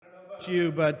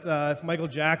you, but if Michael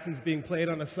Jackson's being played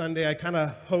on a Sunday, I kind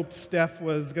of hoped Steph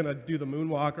was going to do the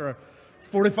moonwalk or a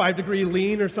 45-degree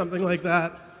lean or something like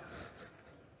that.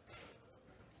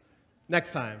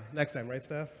 Next time, right,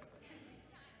 Steph?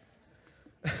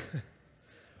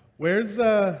 Where's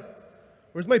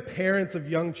my parents of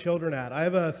young children at? I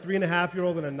have a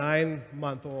 3.5-year-old and a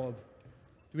 9-month-old.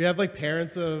 Do we have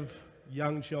parents of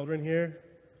young children here?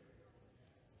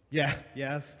 Yeah,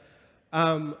 yes.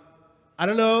 I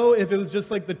don't know if it was just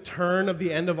the turn of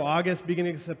the end of August,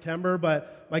 beginning of September,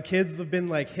 but my kids have been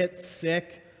hit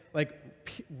sick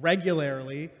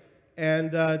regularly,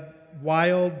 and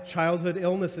wild childhood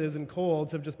illnesses and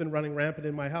colds have just been running rampant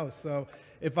in my house. So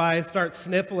if I start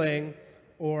sniffling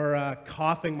or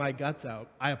coughing my guts out,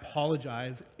 I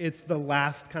apologize. It's the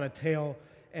last kind of tail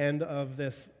end of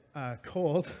this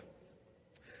cold.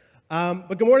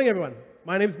 But good morning, everyone.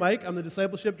 My name's Mike. I'm the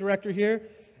discipleship director here.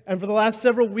 And for the last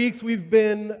several weeks, we've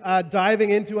been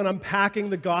diving into and unpacking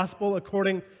the gospel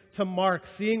according to Mark,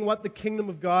 seeing what the kingdom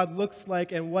of God looks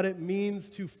like and what it means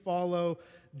to follow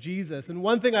Jesus. And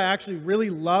one thing I actually really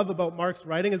love about Mark's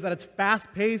writing is that it's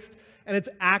fast-paced and it's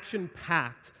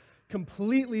action-packed.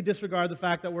 Completely disregard the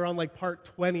fact that we're on part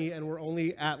 20 and we're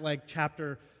only at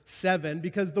chapter 7,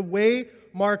 because the way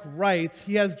Mark writes,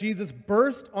 he has Jesus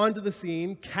burst onto the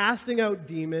scene, casting out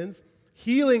demons,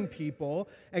 healing people,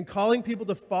 and calling people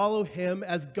to follow him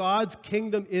as God's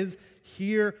kingdom is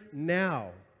here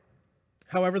now.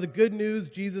 However, the good news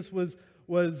Jesus was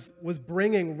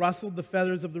bringing rustled the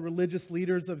feathers of the religious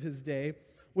leaders of his day,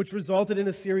 which resulted in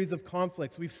a series of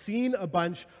conflicts. We've seen a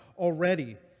bunch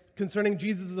already concerning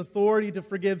Jesus' authority to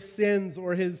forgive sins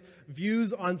or his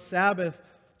views on Sabbath,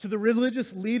 to the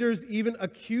religious leaders even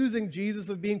accusing Jesus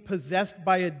of being possessed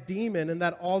by a demon and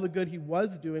that all the good he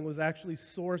was doing was actually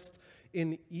sourced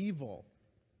in evil.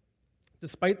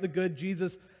 Despite the good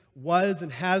Jesus was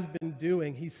and has been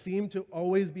doing, he seemed to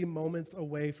always be moments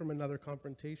away from another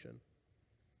confrontation.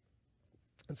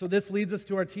 And so this leads us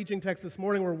to our teaching text this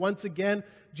morning, where once again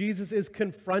Jesus is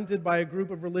confronted by a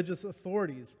group of religious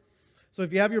authorities. So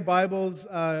if you have your Bibles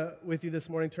with you this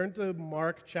morning, turn to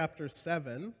Mark chapter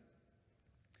 7,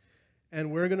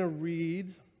 and we're going to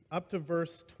read up to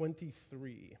verse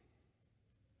 23.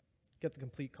 Get the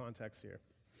complete context here.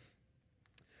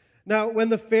 Now, when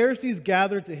the Pharisees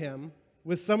gathered to him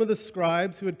with some of the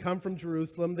scribes who had come from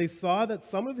Jerusalem, they saw that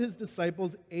some of his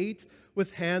disciples ate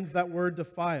with hands that were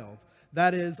defiled,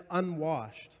 that is,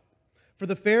 unwashed. For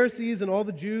the Pharisees and all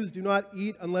the Jews do not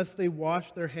eat unless they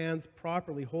wash their hands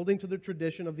properly, holding to the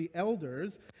tradition of the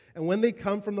elders. And when they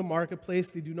come from the marketplace,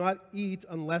 they do not eat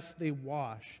unless they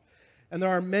wash. And there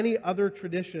are many other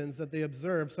traditions that they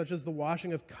observe, such as the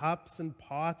washing of cups and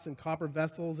pots and copper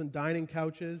vessels and dining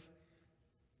couches.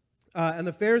 And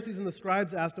the Pharisees and the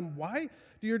scribes asked him, "Why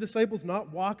do your disciples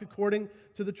not walk according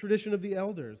to the tradition of the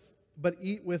elders, but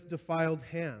eat with defiled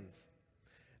hands?"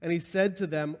 And he said to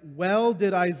them, "Well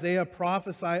did Isaiah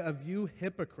prophesy of you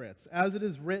hypocrites. As it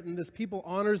is written, this people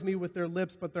honors me with their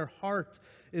lips, but their heart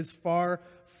is far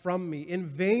from me. In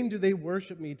vain do they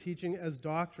worship me, teaching as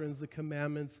doctrines the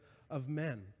commandments of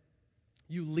men.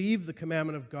 You leave the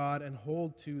commandment of God and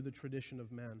hold to the tradition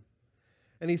of men."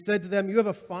 And he said to them, "You have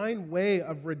a fine way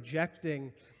of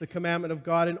rejecting the commandment of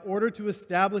God in order to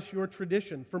establish your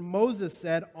tradition. For Moses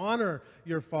said, 'Honor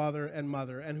your father and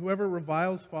mother, and whoever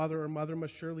reviles father or mother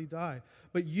must surely die.'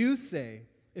 But you say,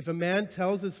 'If a man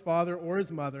tells his father or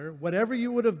his mother, whatever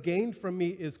you would have gained from me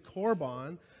is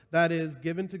korban, that is,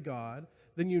 given to God,'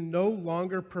 then you no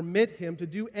longer permit him to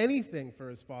do anything for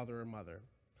his father or mother,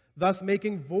 thus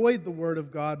making void the word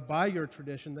of God by your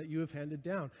tradition that you have handed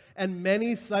down. And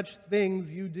many such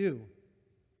things you do."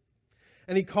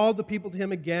 And he called the people to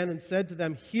him again and said to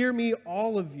them, "Hear me,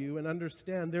 all of you, and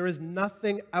understand. There is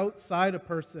nothing outside a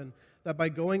person that by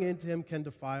going into him can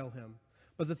defile him.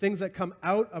 But the things that come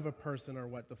out of a person are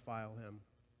what defile him."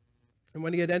 And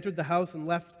when he had entered the house and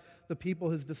left the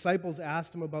people, his disciples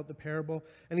asked him about the parable.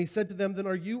 And he said to them, "Then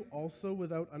are you also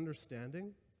without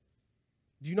understanding?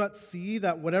 Do you not see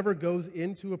that whatever goes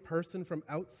into a person from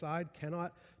outside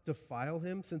cannot defile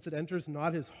him, since it enters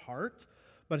not his heart,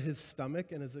 but his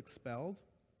stomach and is expelled?"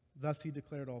 Thus he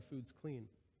declared all foods clean.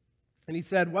 And he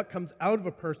said, "What comes out of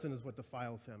a person is what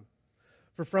defiles him.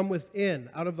 For from within,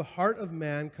 out of the heart of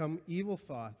man, come evil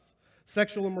thoughts,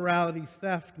 sexual immorality,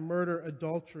 theft, murder,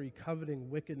 adultery,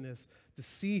 coveting, wickedness,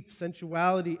 deceit,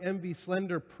 sensuality, envy,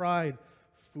 slander, pride,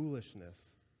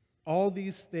 foolishness. All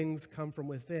these things come from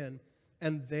within,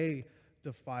 and they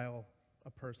defile a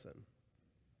person."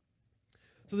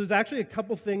 So there's actually a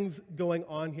couple things going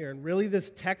on here, and really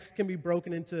this text can be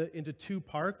broken into two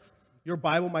parts. Your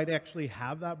Bible might actually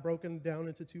have that broken down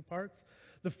into two parts.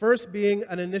 The first being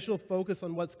an initial focus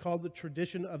on what's called the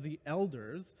tradition of the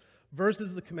elders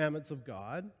versus the commandments of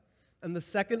God, and the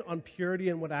second on purity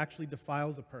and what actually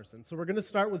defiles a person. So we're going to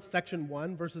start with section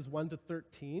 1, verses 1 to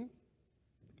 13,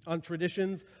 on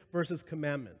traditions versus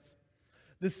commandments.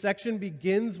 This section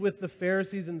begins with the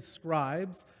Pharisees and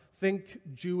scribes, think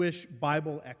Jewish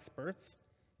Bible experts,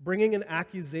 bringing an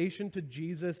accusation to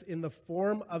Jesus in the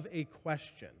form of a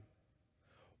question.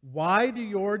 Why do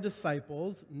your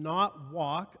disciples not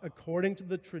walk according to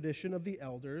the tradition of the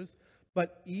elders,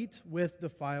 but eat with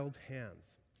defiled hands?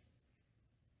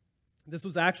 This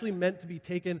was actually meant to be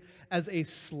taken as a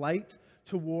slight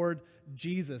toward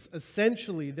Jesus.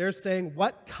 Essentially, they're saying,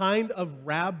 what kind of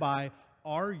rabbi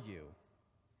are you?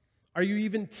 Are you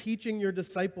even teaching your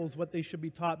disciples what they should be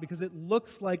taught? Because it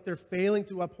looks like they're failing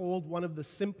to uphold one of the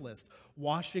simplest,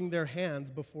 washing their hands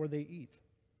before they eat.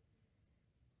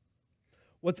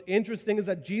 What's interesting is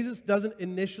that Jesus doesn't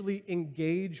initially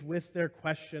engage with their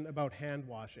question about hand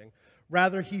washing.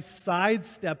 Rather, he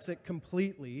sidesteps it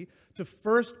completely to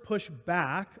first push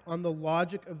back on the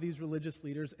logic of these religious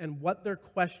leaders and what their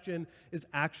question is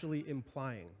actually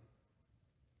implying.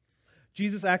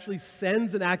 Jesus actually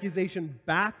sends an accusation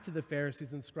back to the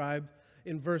Pharisees and scribes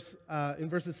in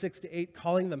verses 6 to 8,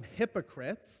 calling them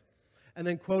hypocrites. And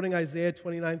then quoting Isaiah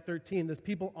 29:13, this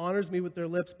people honors me with their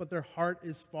lips, but their heart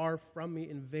is far from me.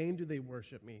 In vain do they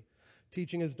worship me,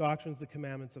 teaching as doctrines the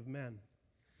commandments of men.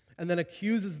 And then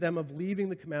accuses them of leaving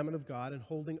the commandment of God and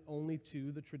holding only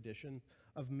to the tradition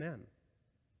of men.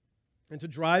 And to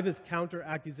drive his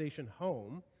counter-accusation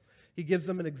home, he gives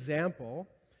them an example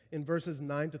in verses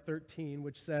 9 to 13,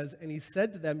 which says, and he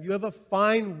said to them, you have a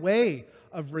fine way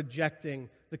of rejecting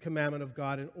the commandment of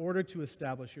God in order to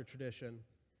establish your tradition.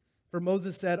 For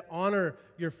Moses said, honor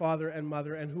your father and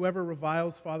mother, and whoever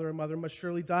reviles father and mother must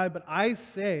surely die. But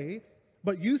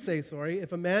you say,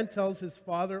 if a man tells his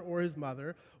father or his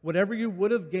mother, whatever you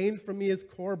would have gained from me is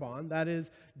korban, that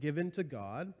is, given to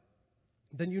God,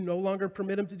 then you no longer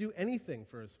permit him to do anything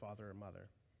for his father or mother,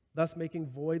 thus making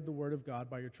void the word of God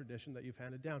by your tradition that you've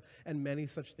handed down. And many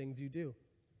such things you do.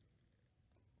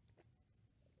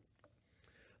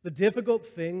 The difficult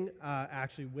thing,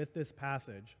 actually, with this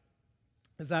passage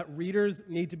is that readers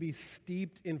need to be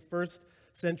steeped in first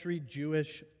century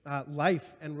Jewish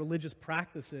life and religious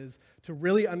practices to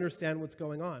really understand what's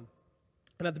going on.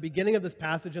 And at the beginning of this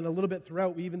passage and a little bit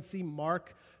throughout, we even see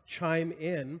Mark chime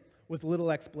in with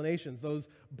little explanations. Those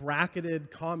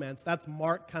bracketed comments, that's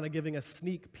Mark kind of giving a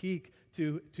sneak peek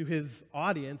to his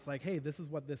audience, like, hey, this is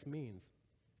what this means.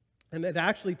 And it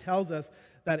actually tells us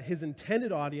that his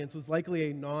intended audience was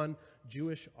likely a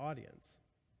non-Jewish audience.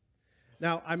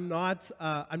 Now, I'm not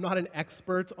an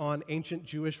expert on ancient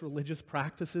Jewish religious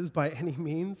practices by any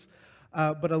means,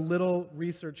 but a little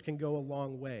research can go a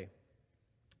long way.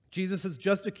 Jesus has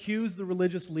just accused the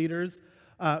religious leaders,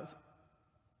 that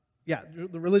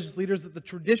the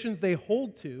traditions they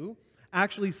hold to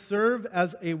actually serve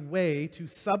as a way to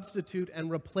substitute and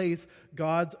replace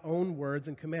God's own words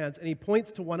and commands. And he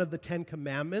points to one of the 10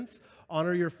 commandments,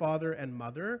 honor your father and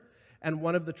mother, and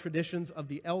one of the traditions of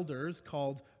the elders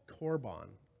called korban.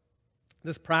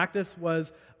 This practice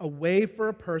was a way for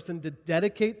a person to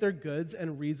dedicate their goods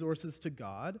and resources to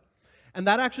God. And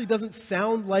that actually doesn't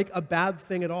sound like a bad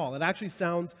thing at all. It actually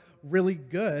sounds really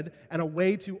good and a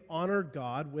way to honor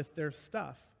God with their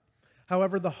stuff.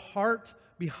 However, the heart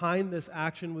behind this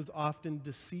action was often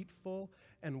deceitful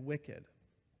and wicked.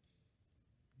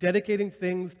 Dedicating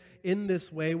things in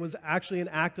this way was actually an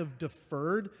act of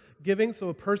deferred giving, so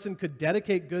a person could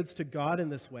dedicate goods to God in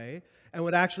this way and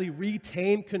would actually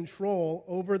retain control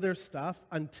over their stuff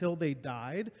until they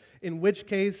died, in which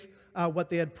case what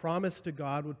they had promised to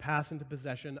God would pass into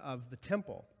possession of the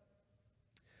temple.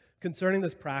 Concerning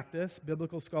this practice,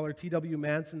 biblical scholar T.W.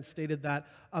 Manson stated that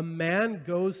a man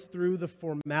goes through the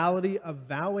formality of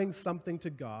vowing something to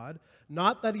God,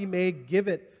 not that he may give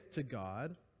it to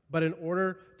God, but in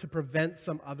order to prevent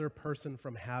some other person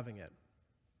from having it.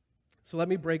 So let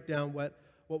me break down what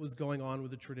was going on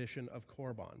with the tradition of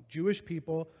korban. Jewish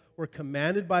people were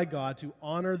commanded by God to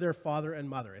honor their father and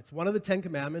mother. It's one of the 10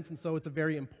 commandments, and so it's a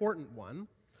very important one.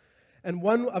 And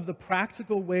one of the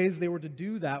practical ways they were to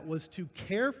do that was to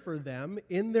care for them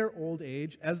in their old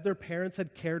age as their parents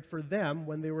had cared for them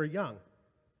when they were young,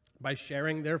 by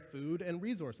sharing their food and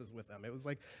resources with them. It was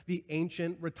like the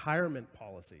ancient retirement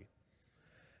policy.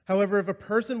 However, if a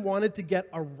person wanted to get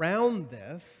around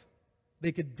this,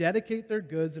 they could dedicate their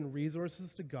goods and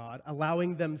resources to God,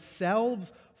 allowing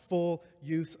themselves full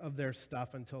use of their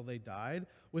stuff until they died,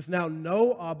 with now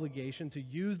no obligation to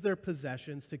use their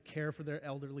possessions to care for their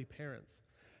elderly parents.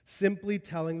 simply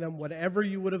telling them whatever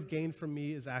you would have gained from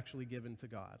me is actually given to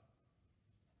God.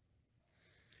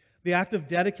 The act of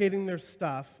dedicating their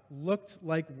stuff looked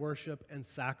like worship and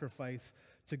sacrifice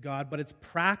to God, but its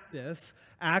practice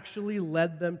actually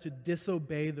led them to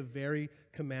disobey the very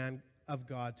command of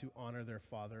God to honor their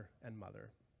father and mother.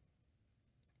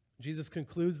 Jesus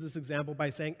concludes this example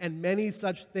by saying, "And many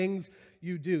such things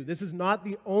you do." This is not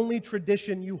the only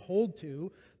tradition you hold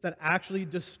to that actually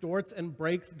distorts and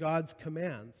breaks God's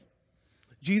commands.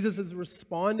 Jesus is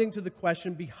responding to the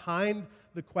question behind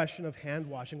the question of hand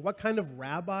washing. What kind of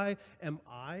rabbi am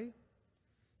I?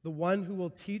 The one who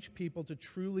will teach people to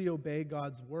truly obey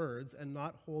God's words and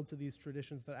not hold to these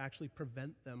traditions that actually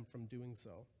prevent them from doing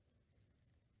so.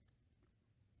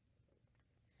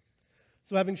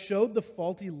 So, having showed the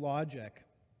faulty logic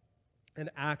and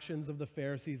actions of the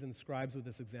Pharisees and scribes with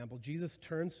this example, Jesus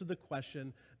turns to the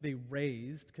question they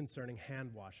raised concerning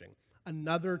hand washing,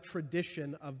 another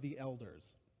tradition of the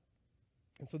elders.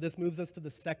 And so this moves us to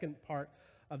the second part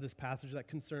of this passage that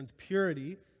concerns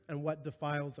purity and what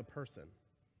defiles a person.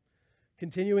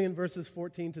 Continuing in verses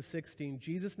 14 to 16,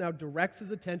 Jesus now directs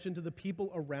his attention to the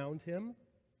people around him,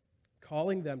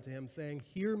 calling them to him, saying,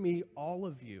 "Hear me, all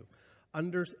of you,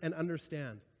 and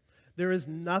understand. There is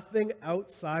nothing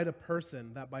outside a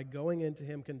person that by going into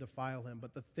him can defile him,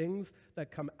 but the things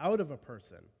that come out of a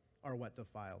person are what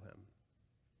defile him."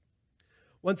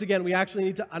 Once again, we actually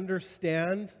need to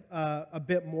understand a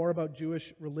bit more about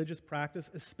Jewish religious practice,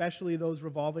 especially those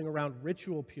revolving around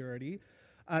ritual purity,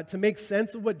 to make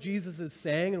sense of what Jesus is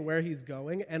saying and where he's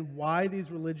going, and why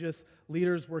these religious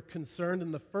leaders were concerned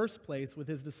in the first place with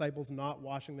his disciples not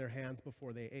washing their hands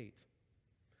before they ate.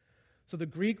 So the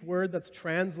Greek word that's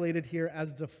translated here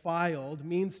as defiled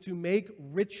means to make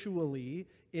ritually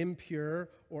impure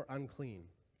or unclean.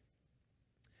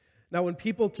 Now, when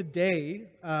people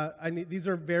today, these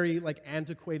are very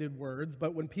antiquated words,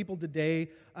 but when people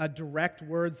today direct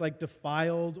words like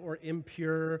defiled or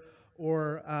impure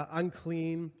or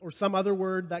unclean or some other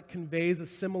word that conveys a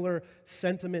similar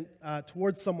sentiment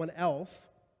towards someone else,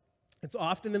 it's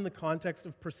often in the context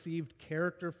of perceived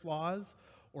character flaws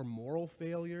or moral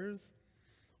failures,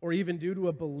 or even due to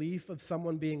a belief of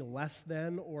someone being less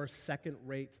than or second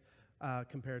rate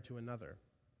compared to another.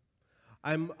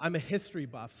 I'm a history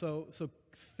buff, so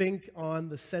think on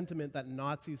the sentiment that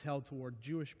Nazis held toward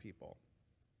Jewish people.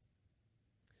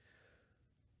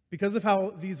 Because of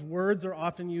how these words are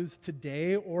often used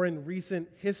today or in recent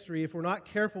history, if we're not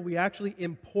careful, we actually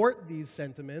import these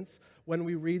sentiments when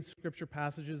we read scripture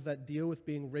passages that deal with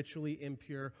being ritually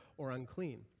impure or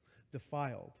unclean,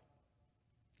 defiled.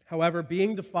 However,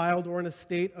 being defiled or in a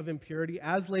state of impurity,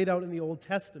 as laid out in the Old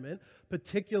Testament,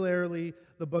 particularly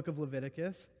the book of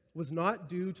Leviticus, was not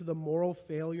due to moral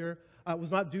failure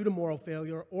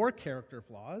or character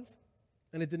flaws,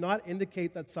 and it did not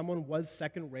indicate that someone was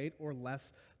second-rate or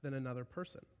less than another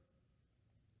person.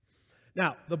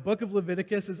 Now, the book of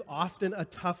Leviticus is often a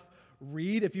tough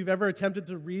read. If you've ever attempted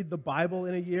to read the Bible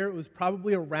in a year, it was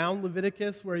probably around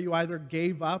Leviticus where you either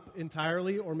gave up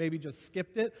entirely or maybe just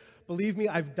skipped it. Believe me,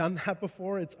 I've done that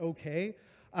before. It's okay.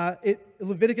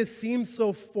 Leviticus seems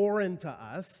so foreign to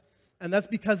us, and that's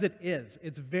because it is.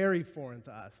 It's very foreign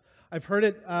to us. I've heard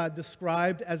it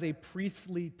described as a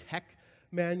priestly tech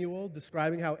manual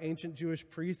describing how ancient Jewish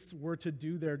priests were to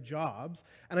do their jobs.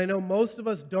 And I know most of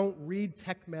us don't read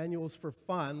tech manuals for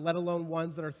fun, let alone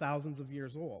ones that are thousands of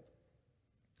years old.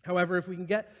 However, if we can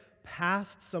get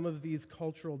past some of these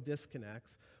cultural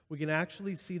disconnects, we can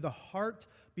actually see the heart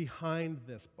behind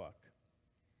this book.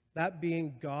 That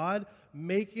being God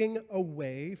making a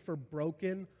way for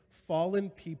broken,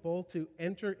 fallen people to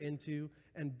enter into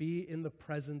and be in the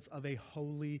presence of a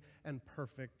holy and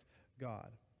perfect God.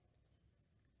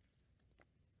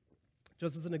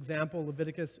 Just as an example,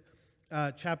 Leviticus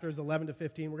chapters 11 to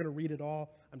 15, we're going to read it all.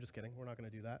 I'm just kidding, we're not going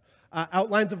to do that.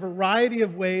 Outlines a variety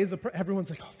of ways, everyone's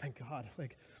like, oh, thank God.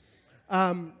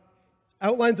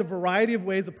 Outlines a variety of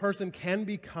ways a person can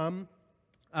become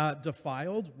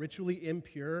defiled, ritually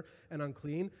impure and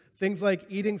unclean. Things like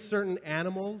eating certain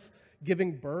animals,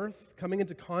 giving birth, coming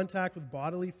into contact with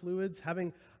bodily fluids,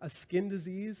 having a skin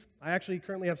disease. I actually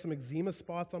currently have some eczema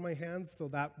spots on my hands, so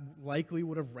that likely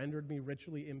would have rendered me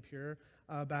ritually impure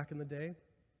back in the day.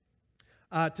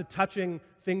 To touching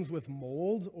things with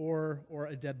mold or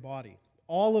a dead body.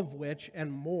 All of which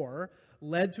and more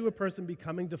led to a person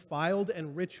becoming defiled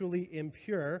and ritually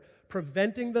impure,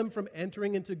 preventing them from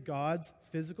entering into God's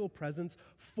physical presence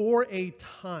for a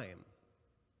time.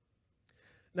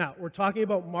 Now, we're talking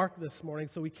about Mark this morning,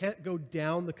 so we can't go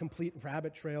down the complete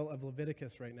rabbit trail of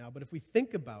Leviticus right now. But if we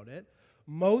think about it,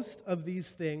 most of these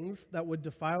things that would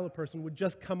defile a person would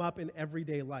just come up in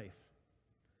everyday life.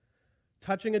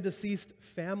 Touching a deceased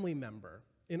family member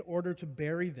in order to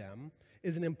bury them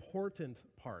is an important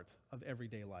part of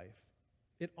everyday life.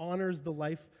 It honors the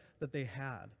life that they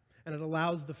had, and it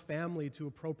allows the family to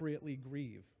appropriately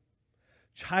grieve.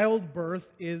 Childbirth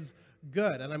is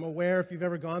good, and I'm aware if you've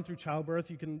ever gone through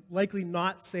childbirth, you can likely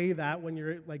not say that when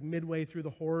you're like midway through the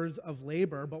horrors of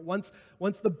labor, but once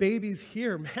the baby's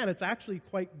here, man, it's actually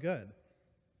quite good.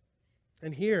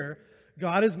 And here,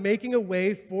 God is making a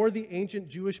way for the ancient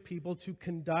Jewish people to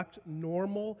conduct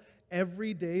normal,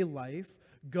 everyday life,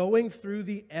 going through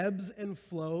the ebbs and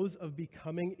flows of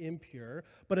becoming impure.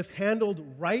 But if handled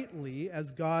rightly,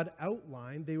 as God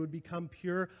outlined, they would become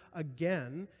pure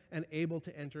again and able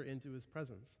to enter into his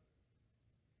presence.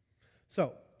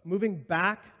 So, moving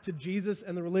back to Jesus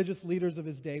and the religious leaders of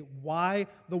his day, why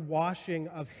the washing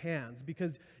of hands?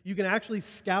 Because you can actually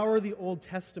scour the Old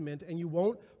Testament and you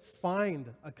won't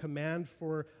find a command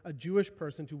for a Jewish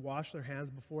person to wash their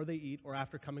hands before they eat or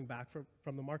after coming back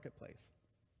from the marketplace.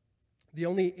 The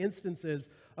only instances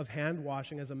of hand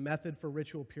washing as a method for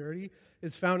ritual purity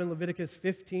is found in Leviticus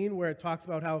 15, where it talks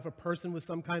about how if a person with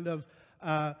some kind of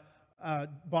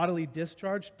bodily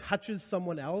discharge touches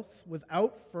someone else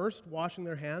without first washing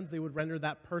their hands, they would render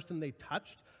that person they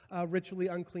touched ritually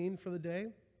unclean for the day.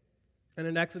 And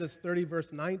in Exodus 30,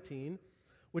 verse 19,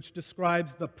 which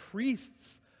describes the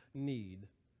priest's need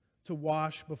to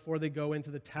wash before they go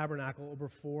into the tabernacle or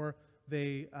before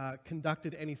they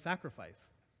conducted any sacrifice.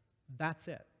 That's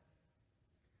it.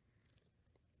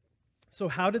 So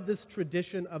how did this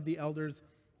tradition of the elders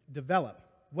develop?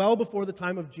 Well before the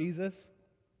time of Jesus,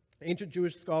 ancient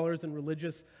Jewish scholars and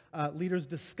religious leaders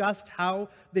discussed how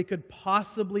they could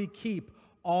possibly keep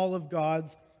all of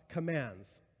God's commands.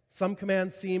 Some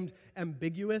commands seemed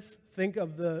ambiguous. Think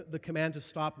of the command to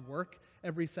stop work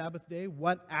every Sabbath day.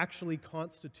 What actually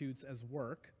constitutes as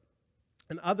work?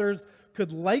 And others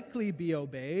could likely be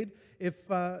obeyed if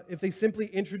they simply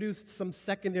introduced some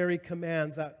secondary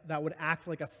commands that would act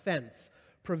like a fence,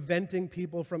 preventing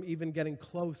people from even getting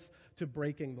close to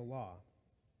breaking the law.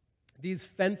 These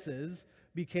fences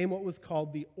became what was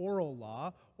called the oral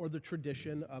law, or the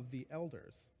tradition of the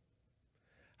elders.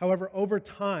 However, over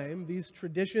time, these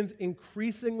traditions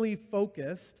increasingly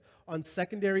focused on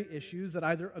secondary issues that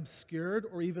either obscured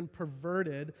or even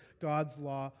perverted God's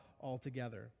law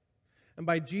altogether. And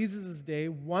by Jesus' day,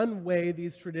 one way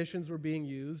these traditions were being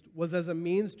used was as a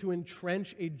means to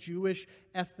entrench a Jewish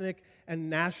ethnic and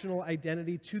national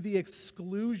identity to the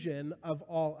exclusion of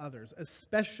all others,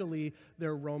 especially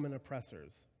their Roman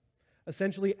oppressors,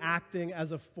 essentially acting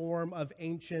as a form of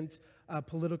ancient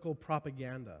political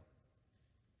propaganda.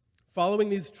 Following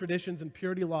these traditions and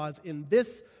purity laws in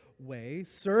this way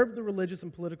served the religious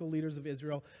and political leaders of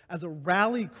Israel as a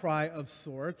rally cry of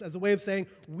sorts, as a way of saying,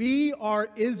 we are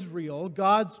Israel,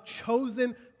 God's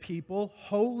chosen people,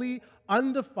 holy,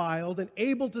 undefiled, and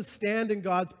able to stand in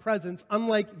God's presence,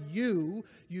 unlike you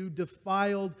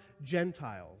defiled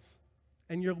Gentiles.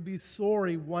 And you'll be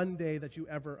sorry one day that you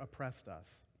ever oppressed us.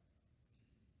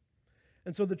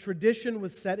 And so the tradition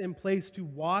was set in place to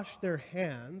wash their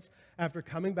hands after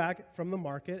coming back from the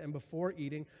market and before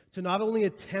eating, to not only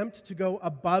attempt to go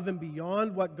above and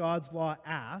beyond what God's law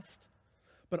asked,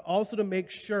 but also to make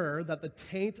sure that the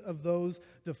taint of those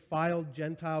defiled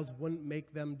Gentiles wouldn't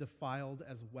make them defiled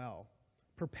as well,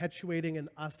 perpetuating an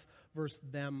us versus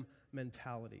them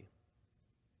mentality.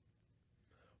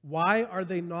 Why are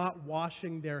they not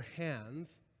washing their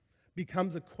hands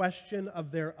becomes a question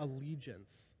of their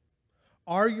allegiance.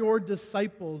 Are your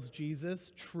disciples,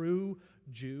 Jesus, true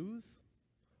Jews?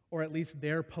 Or at least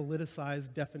their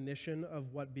politicized definition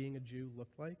of what being a Jew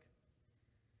looked like?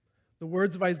 The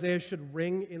words of Isaiah should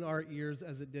ring in our ears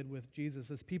as it did with Jesus.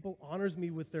 This people honors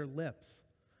me with their lips,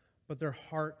 but their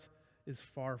heart is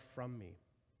far from me.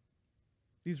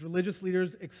 These religious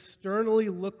leaders externally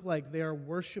look like they are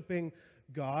worshiping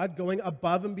God, going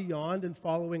above and beyond and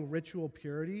following ritual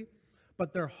purity,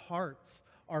 but their hearts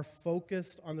are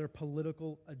focused on their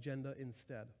political agenda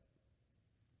instead.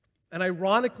 And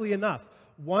ironically enough,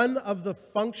 one of the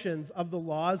functions of the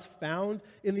laws found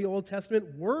in the Old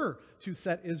Testament were to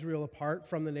set Israel apart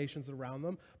from the nations around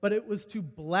them, but it was to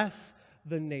bless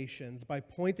the nations by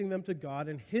pointing them to God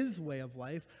and His way of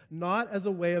life, not as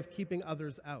a way of keeping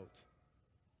others out.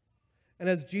 And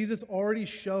as Jesus already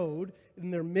showed in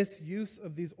their misuse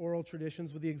of these oral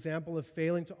traditions with the example of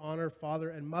failing to honor father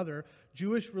and mother,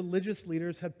 Jewish religious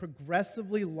leaders had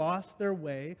progressively lost their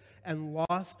way and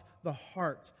lost the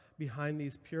heart behind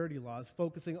these purity laws,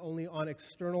 focusing only on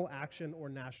external action or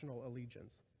national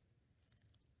allegiance.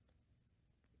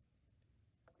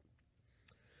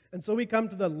 And so we come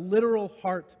to the literal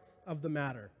heart of the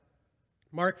matter.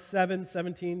 Mark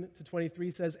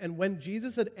 7:17-23 says, "And when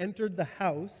Jesus had entered the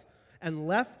house and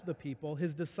left the people,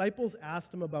 his disciples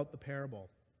asked him about the parable.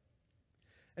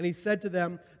 And he said to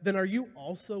them, 'Then are you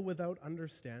also without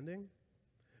understanding?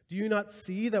 Do you not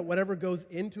see that whatever goes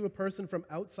into a person from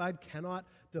outside cannot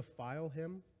defile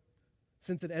him,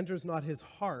 since it enters not his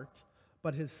heart,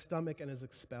 but his stomach and is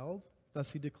expelled?'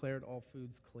 Thus he declared all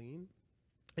foods clean.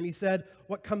 And he said,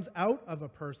 'What comes out of a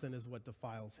person is what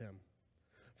defiles him.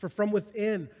 For from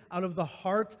within, out of the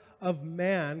heart of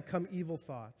man, come evil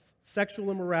thoughts,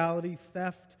 sexual immorality,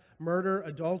 theft, murder,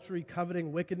 adultery,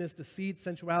 coveting, wickedness, deceit,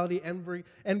 sensuality,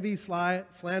 envy,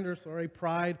 slander,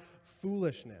 pride,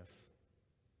 foolishness.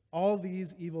 All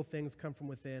these evil things come from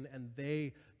within, and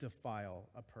they defile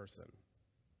a person.'"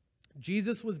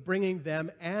 Jesus was bringing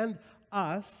them and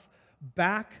us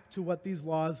back to what these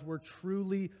laws were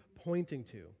truly pointing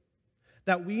to.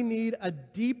 That we need a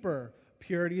deeper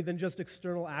purity than just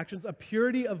external actions, a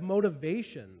purity of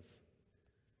motivations.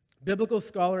 Biblical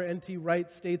scholar N.T. Wright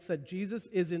states that Jesus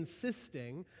is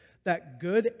insisting that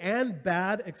good and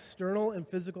bad external and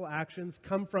physical actions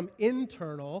come from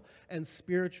internal and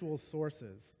spiritual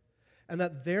sources, and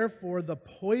that therefore the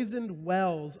poisoned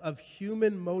wells of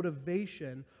human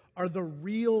motivation are the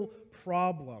real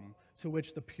problem to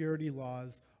which the purity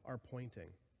laws are pointing.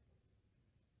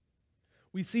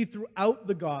 We see throughout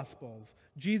the Gospels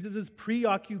Jesus'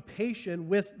 preoccupation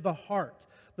with the heart.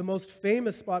 The most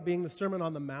famous spot being the Sermon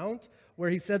on the Mount, where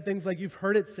he said things like, "You've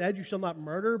heard it said, you shall not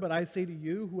murder, but I say to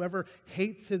you, whoever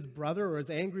hates his brother or is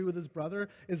angry with his brother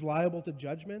is liable to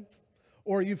judgment."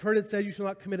 Or, "You've heard it said, you shall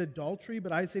not commit adultery,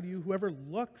 but I say to you, whoever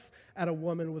looks at a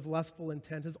woman with lustful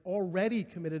intent has already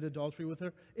committed adultery with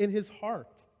her in his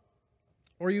heart."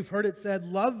 Or, "You've heard it said,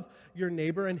 love your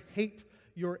neighbor and hate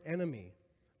your enemy.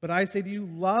 But I say to you,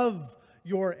 love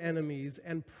your enemies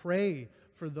and pray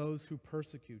for those who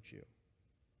persecute you."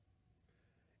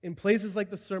 In places like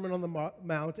the Sermon on the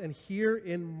Mount and here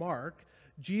in Mark,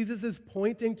 Jesus is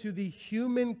pointing to the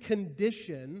human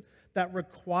condition that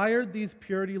required these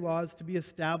purity laws to be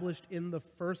established in the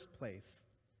first place.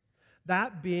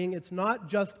 That being, it's not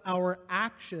just our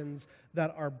actions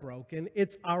that are broken,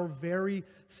 it's our very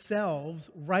selves,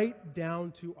 right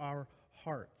down to our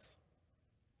hearts.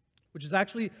 Which is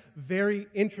actually very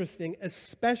interesting,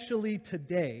 especially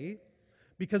today,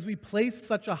 because we place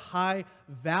such a high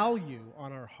value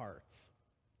on our hearts.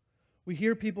 We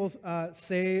hear people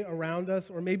say around us,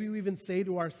 or maybe we even say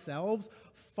to ourselves,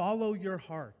 "Follow your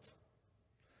heart."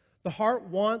 The heart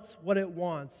wants what it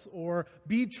wants, or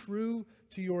be true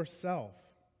to yourself.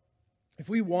 If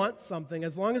we want something,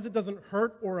 as long as it doesn't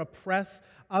hurt or oppress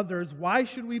others, why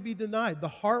should we be denied? The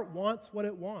heart wants what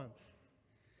it wants.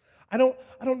 I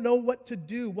don't know what to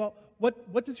do. Well,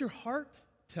 what does your heart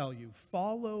tell you?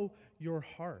 Follow your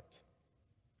heart.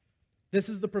 This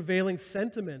is the prevailing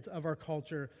sentiment of our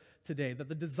culture today, that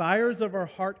the desires of our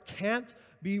heart can't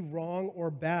be wrong or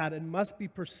bad and must be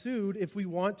pursued if we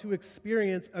want to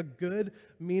experience a good,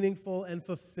 meaningful, and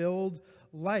fulfilled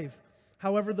life.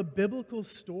 However, the biblical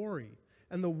story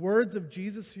and the words of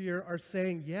Jesus here are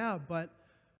saying, yeah, but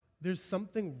there's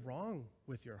something wrong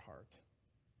with your heart.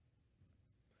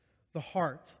 The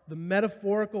heart, the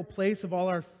metaphorical place of all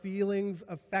our feelings,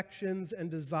 affections,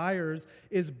 and desires,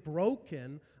 is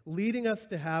broken, leading us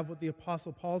to have what the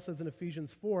Apostle Paul says in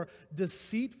Ephesians 4,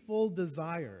 deceitful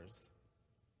desires.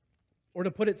 Or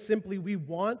to put it simply, we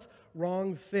want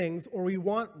wrong things, or we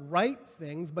want right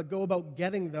things, but go about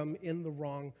getting them in the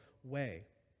wrong way.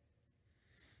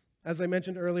 As I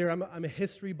mentioned earlier, I'm a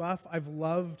history buff. I've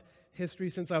loved history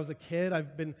since I was a kid.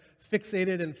 I've been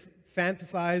fixated and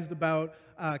fantasized about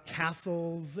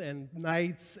castles and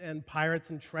knights and pirates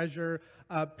and treasure.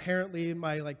 Apparently, in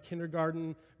my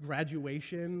kindergarten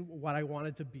graduation, what I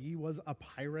wanted to be was a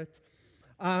pirate.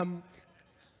 I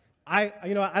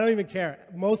don't even care.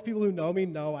 Most people who know me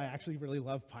know I actually really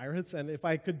love pirates, and if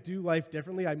I could do life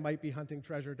differently, I might be hunting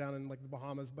treasure down in the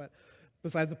Bahamas. But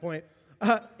besides the point,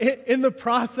 in the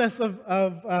process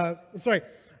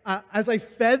as I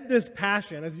fed this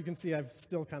passion, as you can see, I've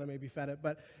still kind of maybe fed it,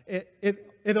 but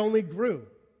it only grew.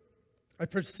 I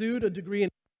pursued a degree in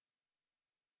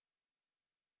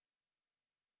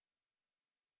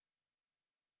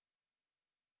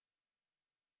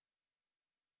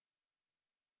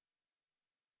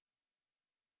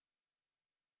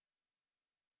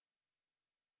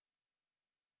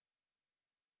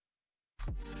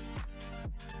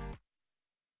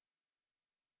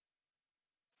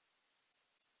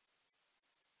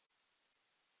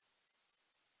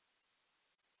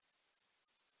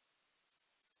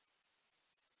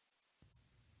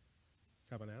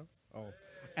How about now? Oh,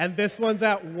 And this one's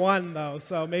at 1, though,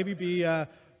 so maybe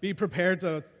be prepared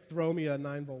to throw me a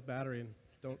 9-volt battery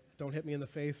and don't hit me in the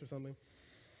face or something.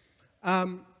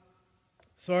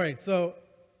 Sorry, so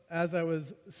as I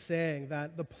was saying,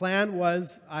 that the plan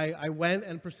was I went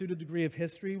and pursued a degree of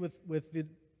history with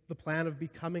the plan of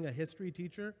becoming a history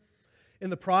teacher. In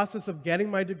the process of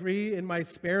getting my degree, in my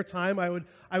spare time,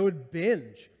 I would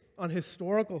binge on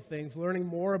historical things, learning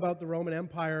more about the Roman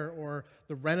Empire or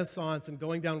the Renaissance and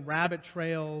going down rabbit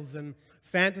trails and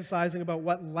fantasizing about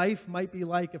what life might be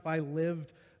like if I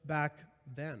lived back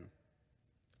then.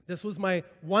 This was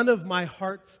one of my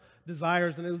heart's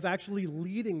desires, and it was actually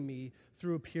leading me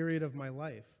through a period of my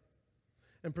life.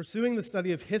 And pursuing the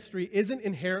study of history isn't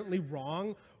inherently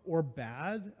wrong or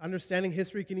bad. Understanding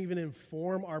history can even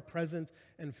inform our present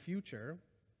and future.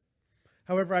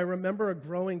 However, I remember a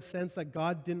growing sense that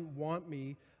God didn't want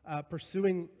me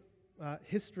pursuing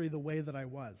history the way that I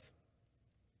was.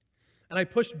 And I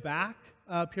pushed back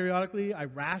periodically. I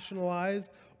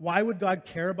rationalized. Why would God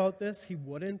care about this? He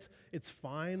wouldn't. It's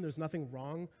fine. There's nothing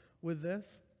wrong with this.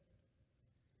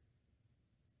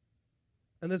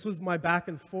 And this was my back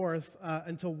and forth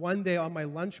until one day on my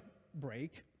lunch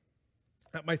break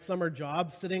at my summer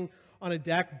job, sitting on a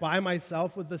deck by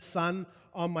myself with the sun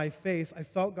on my face, I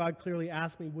felt God clearly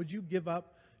ask me, would you give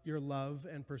up your love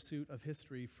and pursuit of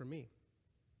history for me?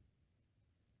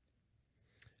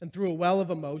 And through a well of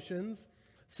emotions,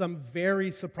 some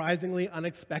very surprisingly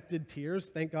unexpected tears,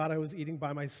 thank God I was eating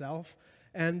by myself,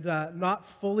 and not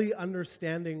fully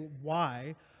understanding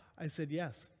why, I said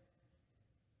yes.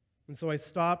 And so I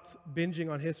stopped binging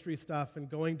on history stuff and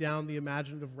going down the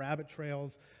imaginative rabbit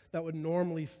trails that would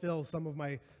normally fill some of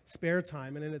my spare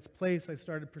time. And in its place, I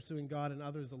started pursuing God and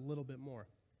others a little bit more.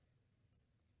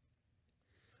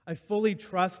 I fully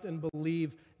trust and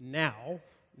believe now,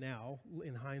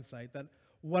 in hindsight, that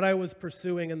what I was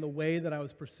pursuing and the way that I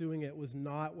was pursuing it was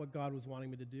not what God was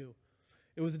wanting me to do.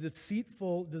 It was a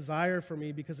deceitful desire for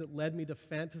me because it led me to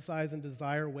fantasize and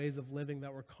desire ways of living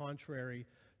that were contrary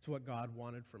to what God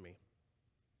wanted for me.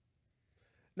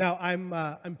 Now,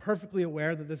 I'm perfectly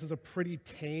aware that this is a pretty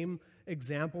tame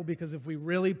example because if we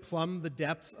really plumb the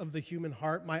depths of the human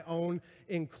heart, my own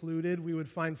included, we would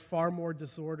find far more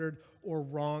disordered or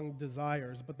wrong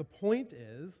desires. But the point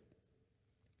is,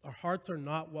 our hearts are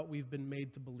not what we've been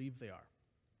made to believe they are.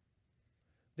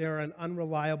 They are an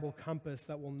unreliable compass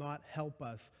that will not help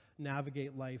us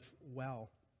navigate life well.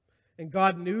 And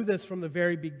God knew this from the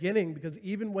very beginning because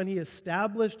even when He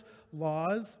established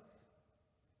laws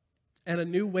and a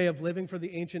new way of living for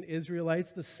the ancient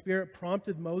Israelites, the Spirit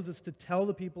prompted Moses to tell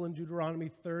the people in Deuteronomy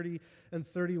 30 and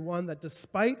 31 that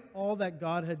despite all that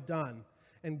God had done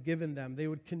and given them, they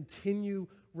would continue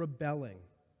rebelling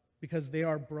because they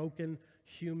are broken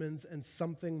humans and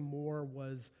something more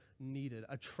was needed,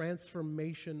 a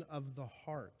transformation of the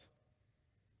heart.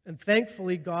 And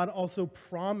thankfully, God also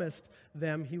promised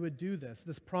them He would do this.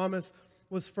 This promise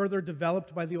was further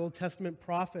developed by the Old Testament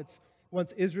prophets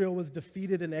once Israel was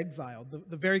defeated and exiled,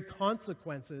 the very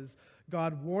consequences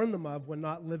God warned them of when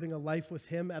not living a life with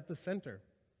Him at the center.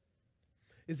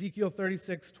 Ezekiel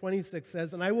 36:26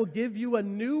 says, "And I will give you a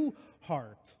new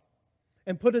heart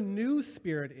and put a new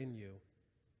spirit in you.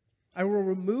 I will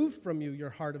remove from you your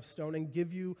heart of stone and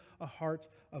give you a heart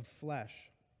of flesh."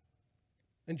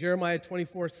 And Jeremiah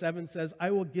 24:7 says,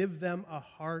 "I will give them a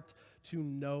heart to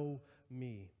know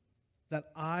me,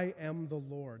 that I am the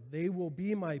Lord. They will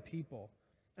be my people,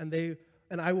 and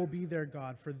I will be their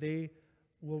God, for they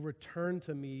will return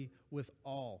to me with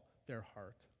all their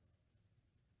heart."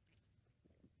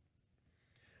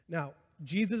 Now,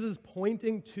 Jesus is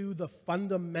pointing to the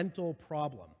fundamental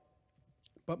problem,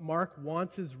 but Mark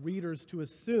wants his readers to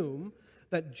assume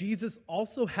that Jesus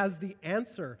also has the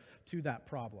answer to that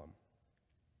problem.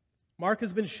 Mark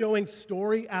has been showing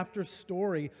story after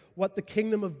story what the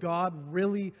kingdom of God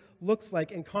really looks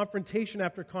like. In confrontation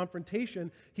after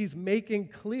confrontation, he's making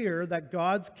clear that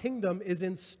God's kingdom is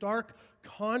in stark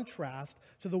contrast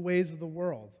to the ways of the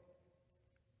world.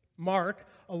 Mark,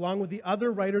 along with the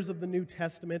other writers of the New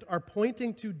Testament, are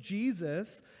pointing to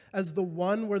Jesus as the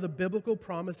one where the biblical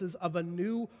promises of a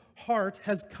new heart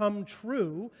has come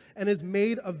true and is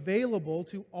made available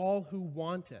to all who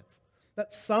want it.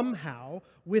 That somehow,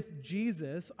 with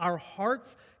Jesus, our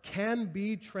hearts can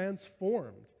be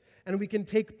transformed, and we can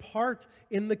take part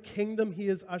in the kingdom He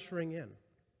is ushering in.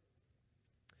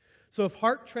 So if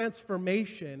heart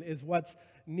transformation is what's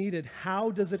needed,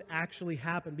 how does it actually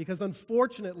happen? Because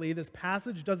unfortunately, this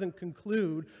passage doesn't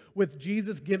conclude with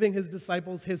Jesus giving His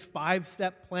disciples His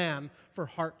 5-step plan for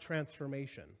heart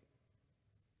transformation.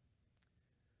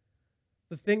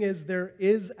 The thing is, there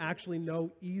is actually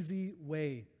no easy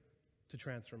way to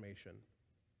transformation.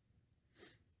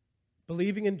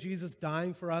 Believing in Jesus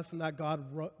dying for us and that God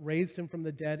raised him from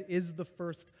the dead is the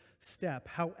first step.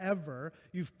 However,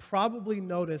 you've probably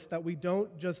noticed that we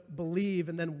don't just believe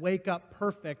and then wake up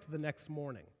perfect the next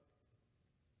morning.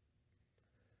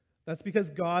 That's because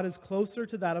God is closer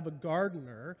to that of a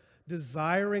gardener,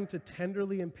 desiring to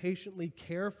tenderly and patiently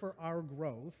care for our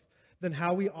growth, than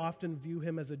how we often view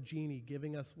him as a genie,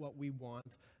 giving us what we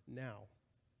want now.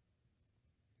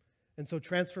 And so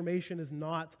transformation is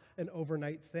not an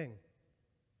overnight thing.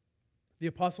 The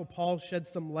Apostle Paul sheds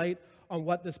some light on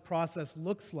what this process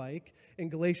looks like in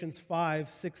Galatians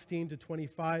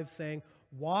 5:16-25, saying,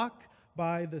 "Walk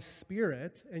by the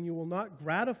Spirit, and you will not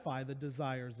gratify the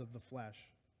desires of the flesh.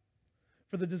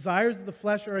 For the desires of the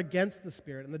flesh are against the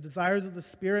Spirit, and the desires of the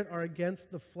Spirit are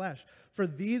against the flesh. For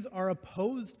these are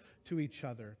opposed to each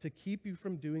other, to keep you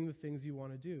from doing the things you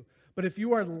want to do. But if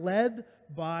you are led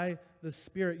by the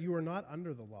Spirit, you are not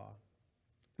under the law.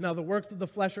 Now the works of the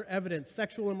flesh are evident: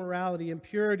 sexual immorality,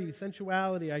 impurity,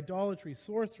 sensuality, idolatry,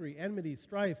 sorcery, enmity,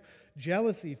 strife,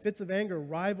 jealousy, fits of anger,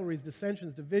 rivalries,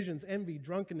 dissensions, divisions, envy,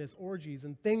 drunkenness, orgies,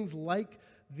 and things like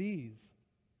these.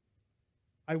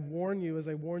 I warn you, as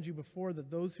I warned you before, that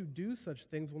those who do such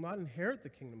things will not inherit the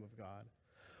kingdom of God.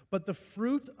 But the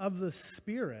fruit of the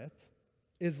Spirit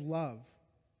is love,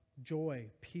 joy,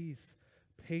 peace,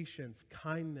 patience,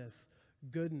 kindness,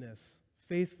 goodness,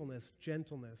 faithfulness,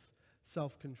 gentleness,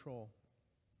 self-control.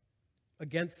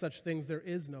 Against such things there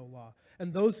is no law.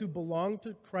 And those who belong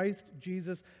to Christ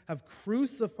Jesus have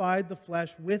crucified the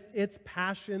flesh with its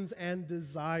passions and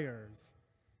desires.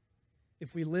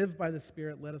 If we live by the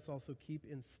Spirit, let us also keep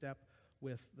in step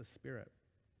with the Spirit."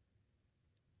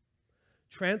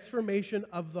 Transformation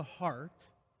of the heart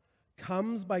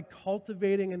comes by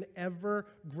cultivating an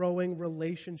ever-growing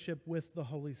relationship with the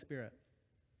Holy Spirit.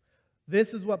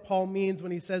 This is what Paul means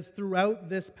when he says throughout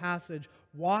this passage,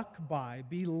 walk by,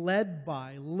 be led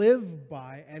by, live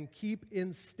by, and keep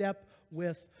in step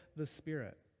with the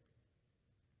Spirit.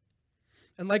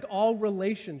 And like all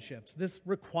relationships, this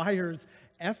requires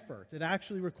effort. It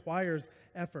actually requires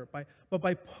effort. But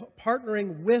by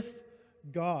partnering with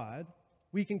God,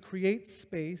 we can create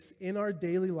space in our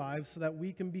daily lives so that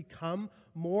we can become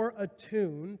more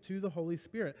attuned to the Holy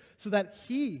Spirit, so that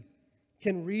He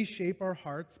can reshape our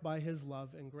hearts by His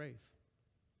love and grace.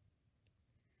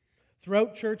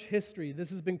 Throughout church history, this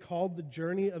has been called the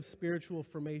journey of spiritual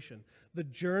formation, the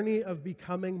journey of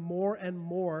becoming more and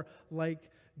more like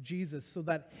Jesus, so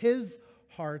that His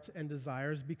heart and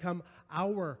desires become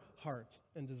our heart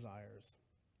and desires.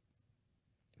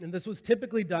 And this was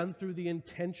typically done through the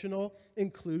intentional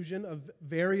inclusion of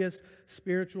various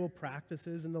spiritual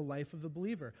practices in the life of the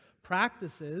believer.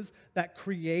 Practices that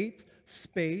create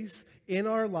space in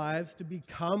our lives to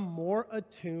become more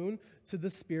attuned to the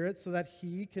Spirit so that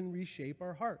He can reshape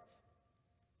our hearts.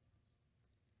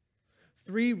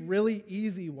 3 really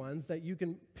easy ones that you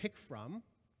can pick from,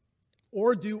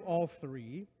 or do all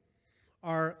 3,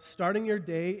 are starting your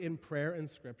day in prayer and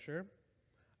Scripture,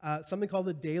 something called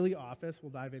the daily office,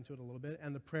 we'll dive into it a little bit,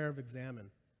 and the prayer of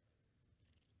examine.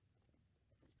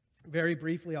 Very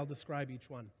briefly, I'll describe each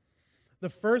one. The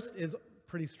first is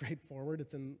pretty straightforward.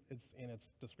 It's in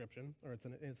its description, or it's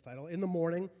in its title. In the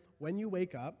morning, when you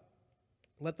wake up,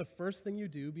 let the first thing you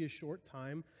do be a short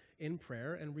time in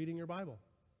prayer and reading your Bible.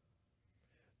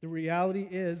 The reality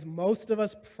is, most of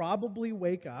us probably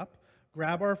wake up,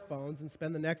 grab our phones, and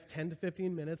spend the next 10 to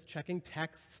 15 minutes checking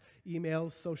texts,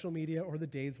 emails, social media, or the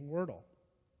day's Wordle.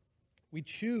 We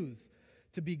choose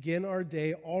to begin our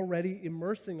day already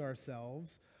immersing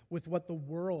ourselves with what the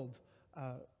world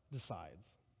decides.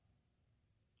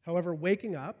 However,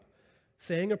 waking up,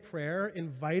 saying a prayer,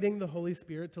 inviting the Holy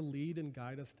Spirit to lead and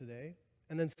guide us today,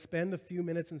 and then spend a few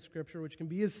minutes in Scripture, which can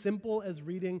be as simple as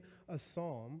reading a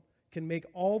psalm, can make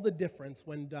all the difference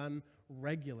when done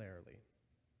regularly.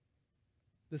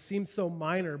 This seems so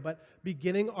minor, but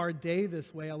beginning our day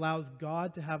this way allows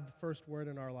God to have the first word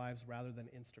in our lives rather than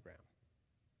Instagram.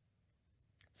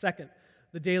 Second,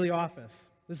 the daily office.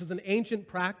 This is an ancient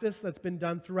practice that's been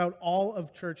done throughout all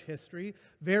of church history.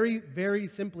 Very, very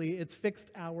simply, it's fixed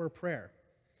hour prayer.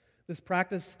 This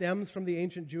practice stems from the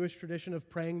ancient Jewish tradition of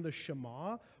praying the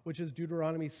Shema, which is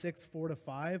Deuteronomy 6,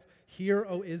 4-5. Hear,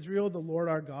 O Israel, the Lord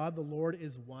our God, the Lord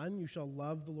is one. You shall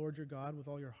love the Lord your God with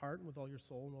all your heart and with all your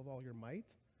soul and with all your might.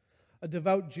 A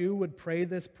devout Jew would pray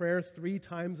this prayer 3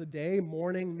 times a day,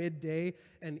 morning, midday,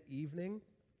 and evening.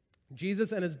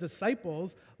 Jesus and his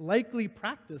disciples likely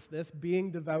practiced this, being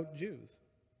devout Jews.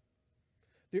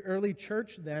 The early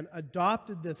church then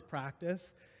adopted this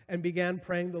practice and began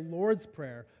praying the Lord's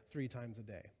Prayer 3 times a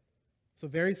day. So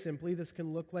very simply, this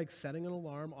can look like setting an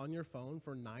alarm on your phone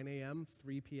for 9 a.m.,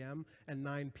 3 p.m., and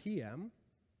 9 p.m.,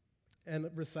 and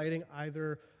reciting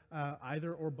either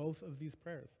or both of these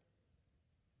prayers.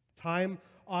 Time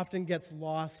often gets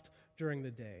lost during the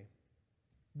day.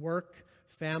 Work,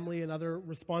 family, and other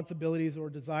responsibilities or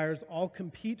desires all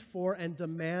compete for and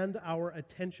demand our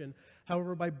attention.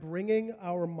 However, by bringing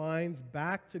our minds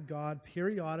back to God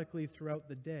periodically throughout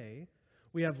the day,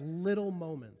 we have little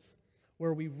moments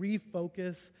where we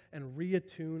refocus and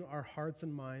reattune our hearts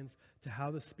and minds to how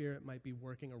the Spirit might be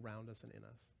working around us and in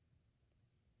us.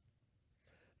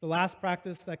 The last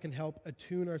practice that can help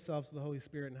attune ourselves to the Holy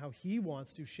Spirit and how He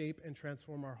wants to shape and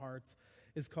transform our hearts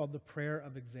is called the prayer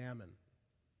of examen.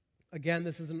 Again,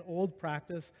 this is an old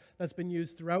practice that's been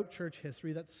used throughout church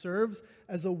history that serves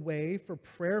as a way for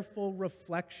prayerful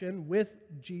reflection with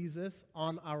Jesus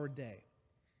on our day.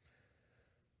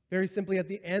 Very simply, at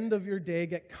the end of your day,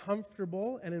 get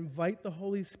comfortable and invite the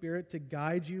Holy Spirit to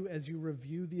guide you as you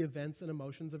review the events and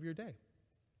emotions of your day.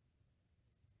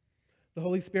 The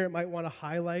Holy Spirit might want to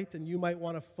highlight, and you might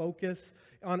want to focus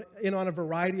on a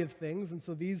variety of things. And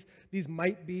so these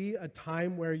might be a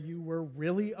time where you were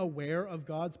really aware of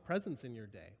God's presence in your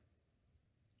day.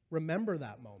 Remember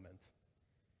that moment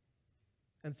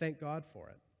and thank God for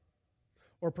it.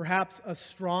 Or perhaps a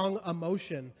strong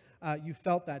emotion you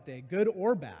felt that day, good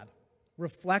or bad.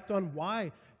 Reflect on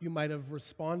why you might have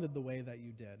responded the way that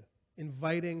you did,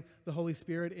 inviting the Holy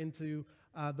Spirit into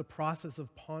the process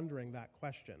of pondering that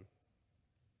question.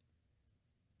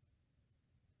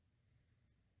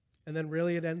 And then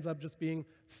really it ends up just being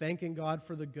thanking God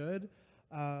for the good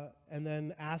and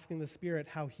then asking the Spirit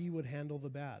how He would handle the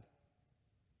bad.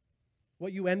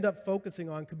 What you end up focusing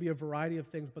on could be a variety of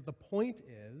things, but the point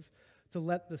is to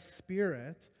let the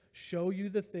Spirit show you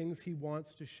the things He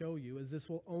wants to show you, as this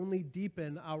will only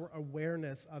deepen our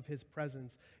awareness of His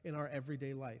presence in our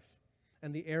everyday life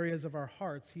and the areas of our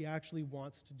hearts He actually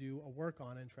wants to do a work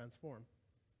on and transform.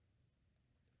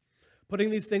 Putting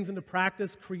these things into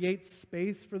practice creates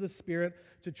space for the Spirit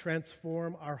to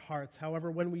transform our hearts.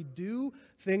 However, when we do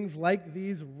things like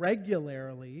these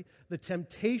regularly, the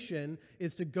temptation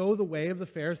is to go the way of the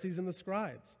Pharisees and the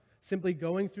scribes, simply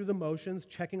going through the motions,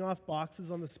 checking off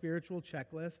boxes on the spiritual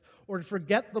checklist, or to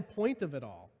forget the point of it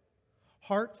all.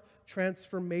 Heart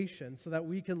transformation so that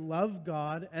we can love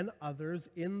God and others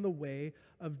in the way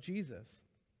of Jesus.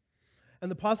 And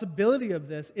the possibility of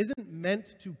this isn't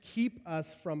meant to keep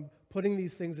us from putting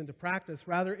these things into practice.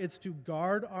 Rather, it's to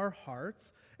guard our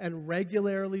hearts and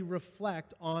regularly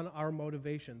reflect on our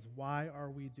motivations. Why are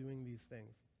we doing these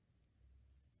things?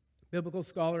 Biblical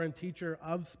scholar and teacher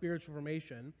of spiritual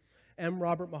formation, M.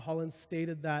 Robert Mulholland,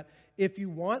 stated that if you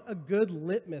want a good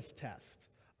litmus test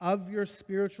of your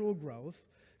spiritual growth,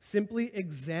 simply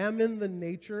examine the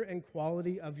nature and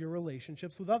quality of your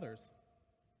relationships with others.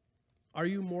 Are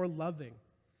you more loving,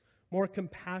 more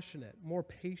compassionate, more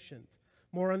patient,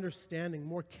 more understanding,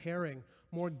 more caring,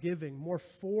 more giving, more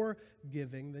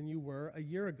forgiving than you were a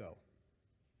year ago?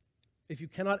 If you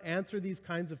cannot answer these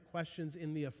kinds of questions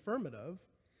in the affirmative,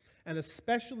 and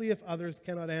especially if others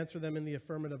cannot answer them in the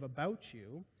affirmative about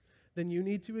you, then you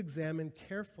need to examine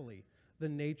carefully the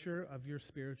nature of your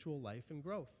spiritual life and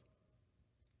growth.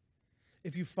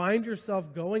 If you find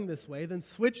yourself going this way, then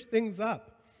switch things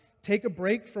up. Take a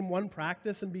break from one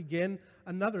practice and begin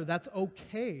another. That's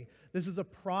okay. This is a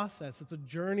process. It's a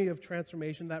journey of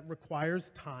transformation that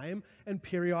requires time and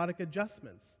periodic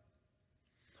adjustments.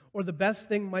 Or the best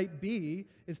thing might be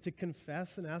is to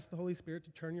confess and ask the Holy Spirit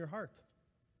to turn your heart.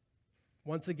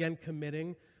 Once again,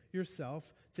 committing yourself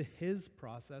to His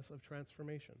process of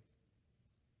transformation.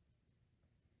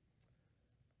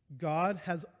 God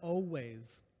has always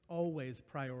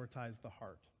prioritized the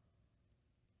heart.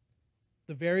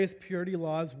 The various purity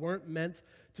laws weren't meant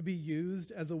to be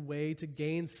used as a way to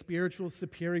gain spiritual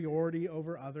superiority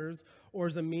over others or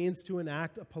as a means to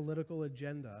enact a political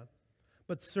agenda,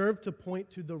 but served to point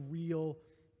to the real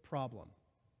problem.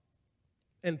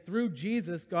 And through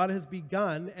Jesus, God has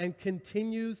begun and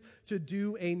continues to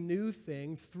do a new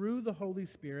thing through the Holy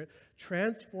Spirit,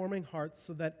 transforming hearts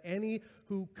so that any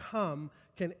who come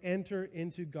can enter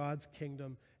into God's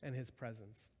kingdom and His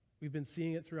presence. We've been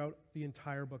seeing it throughout the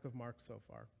entire book of Mark so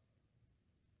far.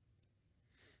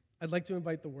 I'd like to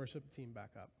invite the worship team back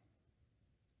up.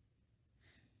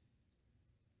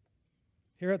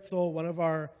 Here at Soul, one of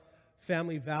our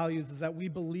family values is that we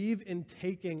believe in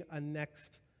taking a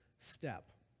next step.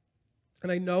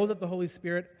 And I know that the Holy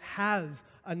Spirit has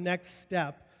a next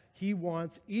step He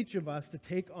wants each of us to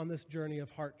take on this journey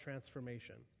of heart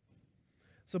transformation.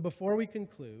 So before we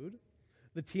conclude,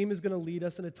 the team is going to lead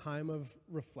us in a time of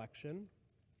reflection.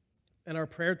 and our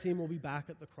prayer team will be back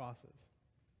at the crosses.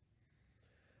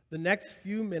 The next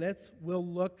few minutes will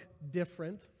look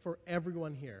different for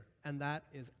everyone here, and that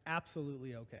is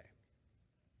absolutely okay.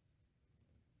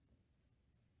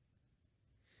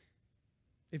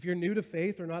 If you're new to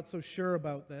faith or not so sure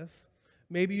about this,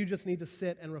 maybe you just need to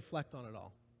sit and reflect on it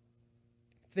all.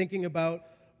 Thinking about,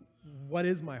 what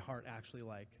is my heart actually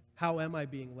like? How am I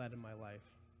being led in my life?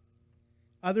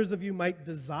 Others of you might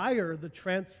desire the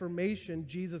transformation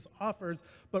Jesus offers,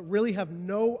 but really have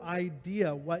no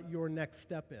idea what your next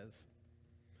step is.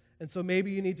 And so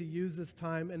maybe you need to use this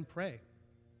time and pray.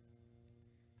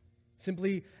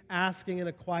 Simply asking in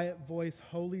a quiet voice,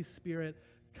 Holy Spirit,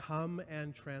 come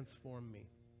and transform me.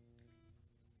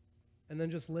 And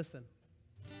then just listen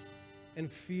and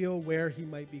feel where he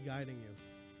might be guiding you.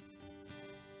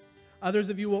 Others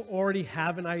of you will already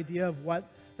have an idea of what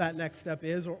that next step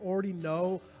is, or already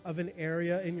know of an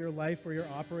area in your life where you're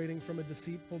operating from a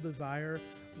deceitful desire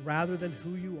rather than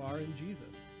who you are in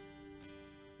Jesus.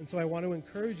 And so I want to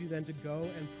encourage you then to go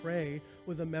and pray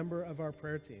with a member of our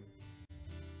prayer team.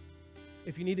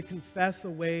 If you need to confess a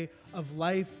way of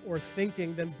life or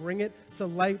thinking, then bring it to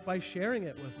light by sharing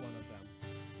it with one of them.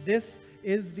 This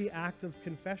is the act of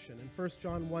confession. And 1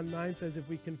 John 1:9 says, if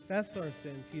we confess our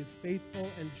sins, he is faithful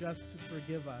and just to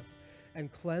forgive us and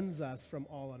cleanse us from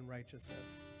all unrighteousness.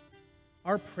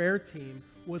 Our prayer team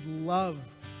would love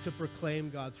to proclaim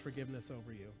God's forgiveness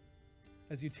over you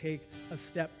as you take a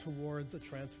step towards a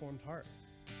transformed heart.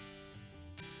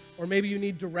 Or maybe you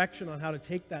need direction on how to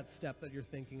take that step that you're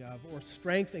thinking of, or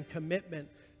strength and commitment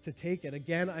to take it.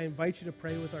 Again, I invite you to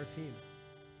pray with our team.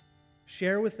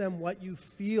 Share with them what you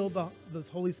feel the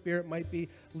Holy Spirit might be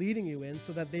leading you in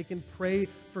so that they can pray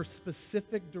for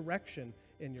specific direction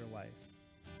in your life.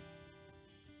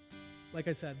 Like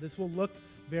I said, this will look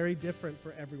very different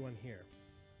for everyone here.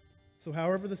 So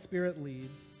however the Spirit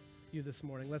leads you this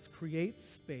morning, let's create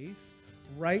space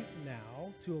right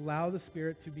now to allow the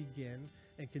Spirit to begin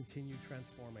and continue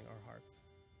transforming our hearts.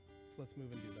 So let's move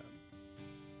and do that.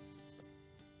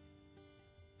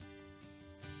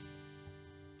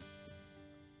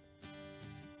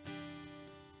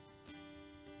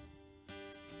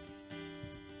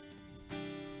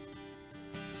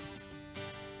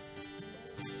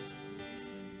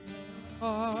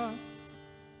 I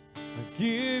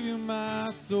give you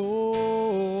my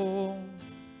soul.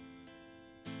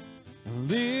 I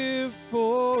live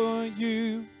for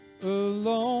you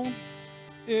alone.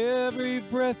 Every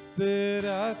breath that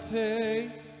I take,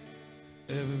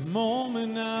 every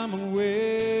moment I'm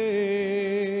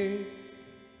awake.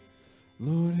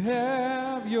 Lord,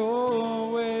 have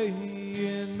your way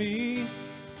in me.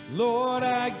 Lord,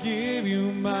 I give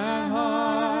you my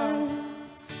heart.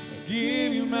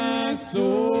 Give you my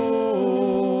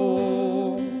soul.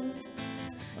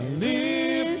 I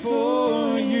live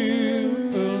for you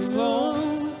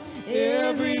alone.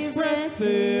 Every breath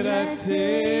that I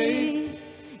take,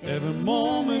 every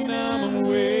moment I'm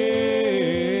awake.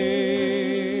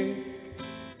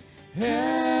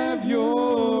 Have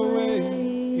your way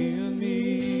in me.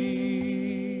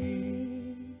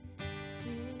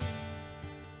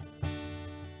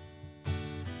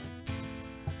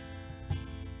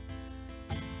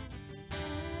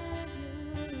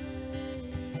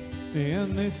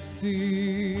 And this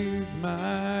is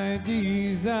my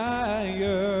desire,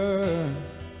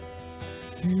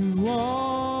 to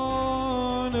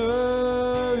honor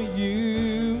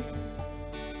you,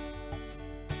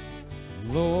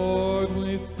 Lord,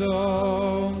 with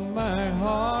all my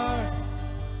heart.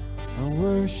 I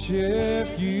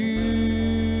worship you.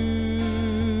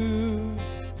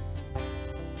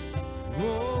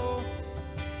 Oh,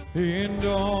 and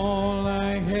all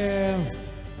I have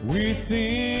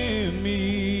within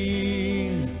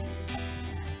me,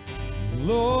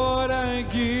 Lord, I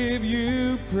give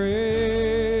you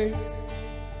praise,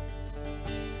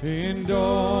 and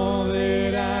all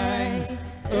that I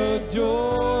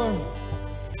adore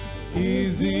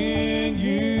is in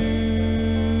you.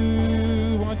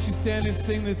 Why don't you stand and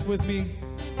sing this with me?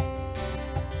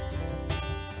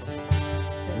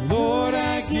 Lord,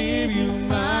 I give you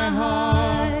my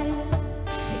heart,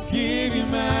 I give you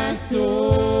my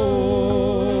soul.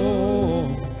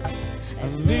 I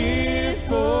live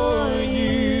for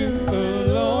you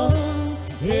alone.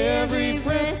 Every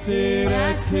breath that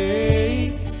I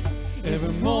take,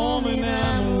 every moment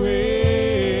I'm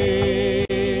awake.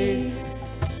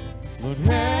 Lord,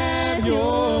 have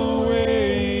your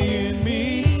way in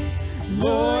me.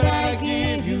 Lord, I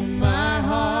give you my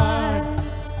heart.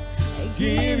 I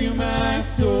give you my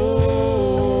soul.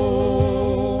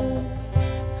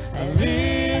 I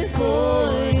live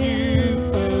for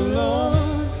you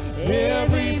alone.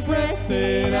 Every breath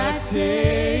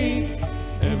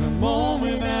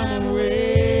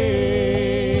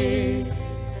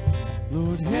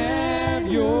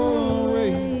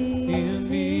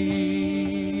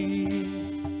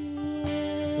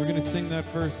going to sing that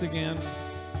verse again.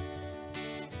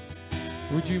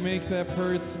 Would you make that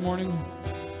prayer this morning?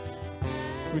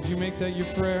 Would you make that your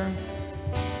prayer?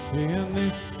 And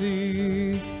this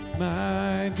is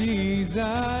my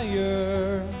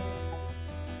desire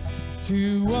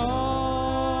to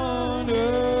honor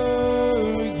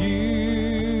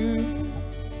you.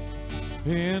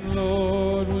 And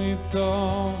Lord, with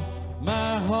all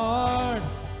my heart,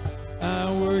 I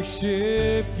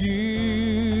worship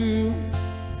you.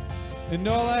 And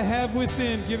all I have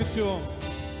within, give it to him.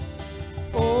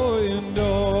 Oh, and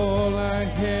all I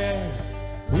have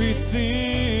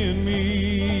within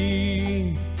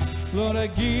me, Lord, I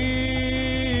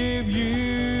give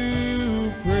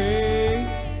you praise.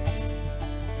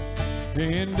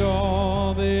 And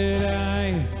all that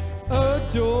I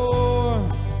adore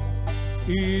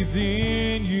is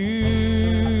in you.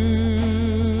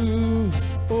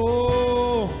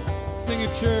 Oh, sing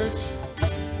it, church.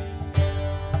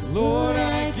 Lord,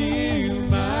 I give you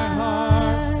my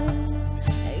heart,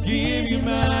 I give you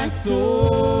my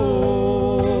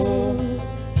soul.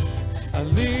 I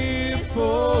live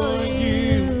for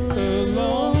you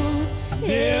alone.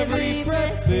 Every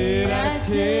breath that I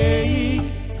take,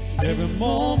 every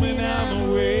moment I'm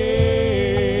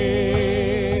awake.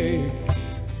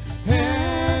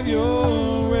 Have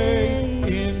your way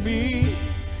in me,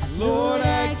 Lord.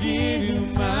 I give you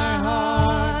my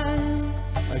heart,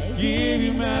 I give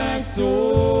you my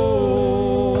soul.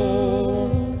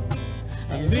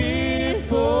 I live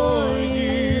for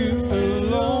you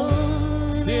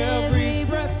alone. Every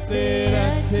breath that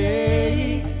I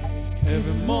take,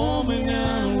 every moment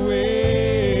I'm awake.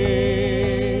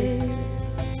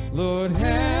 Lord,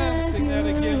 sing that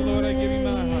again. Lord, I give you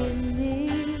my heart.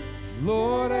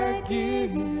 Lord, I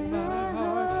give you my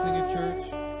heart. Sing it, church.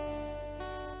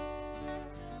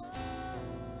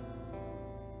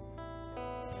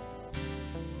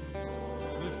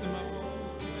 Lift them up.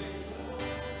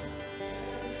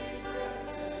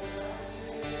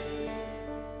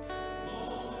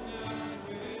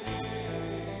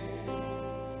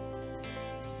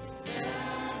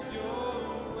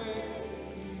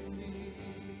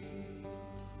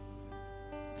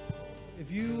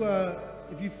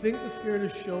 If you think the Spirit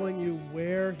is showing you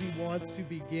where He wants to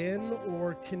begin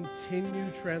or continue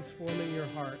transforming your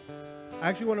heart, I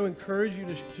actually want to encourage you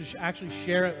to actually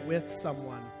share it with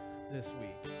someone this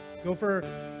week. Go for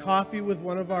coffee with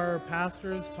one of our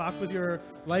pastors, talk with your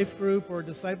life group or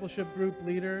discipleship group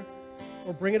leader,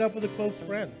 or bring it up with a close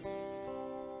friend.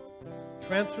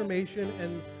 Transformation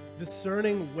and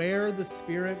discerning where the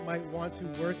Spirit might want to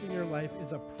work in your life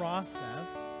is a process,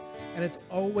 and it's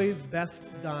always best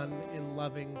done in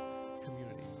loving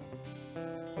community.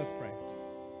 So let's pray.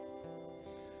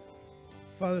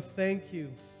 Father, thank you.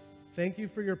 Thank you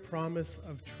for your promise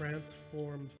of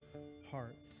transformed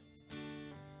hearts.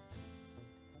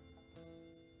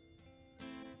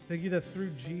 Thank you that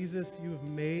through Jesus you have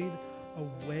made a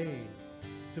way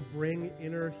to bring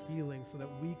inner healing so that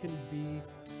we can be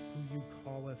who you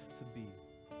call us to be.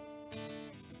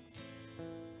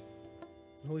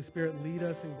 Holy Spirit, lead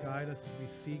us and guide us as we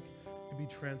seek to be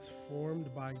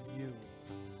transformed by you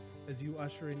as you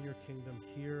usher in your kingdom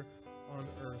here on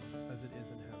earth as it is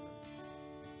in heaven.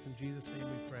 It's in Jesus' name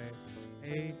we pray.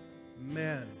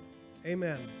 Amen.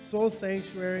 Amen. Soul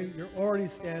Sanctuary, you're already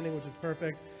standing, which is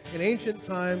perfect. In ancient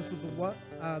times,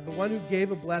 the one who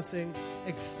gave a blessing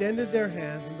extended their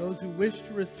hands, and those who wished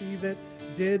to receive it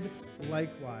did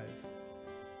likewise.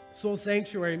 Soul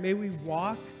Sanctuary, may we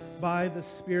walk by the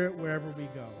Spirit wherever we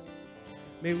go.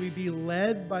 May we be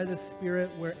led by the Spirit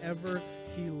wherever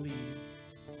He leads.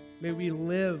 May we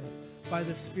live by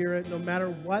the Spirit no matter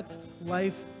what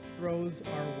life throws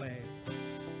our way.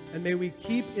 And may we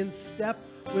keep in step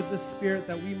with the Spirit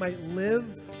that we might live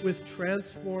with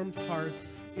transformed hearts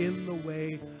in the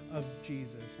way of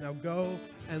Jesus. Now go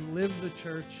and live the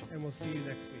church, and we'll see you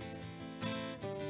next week.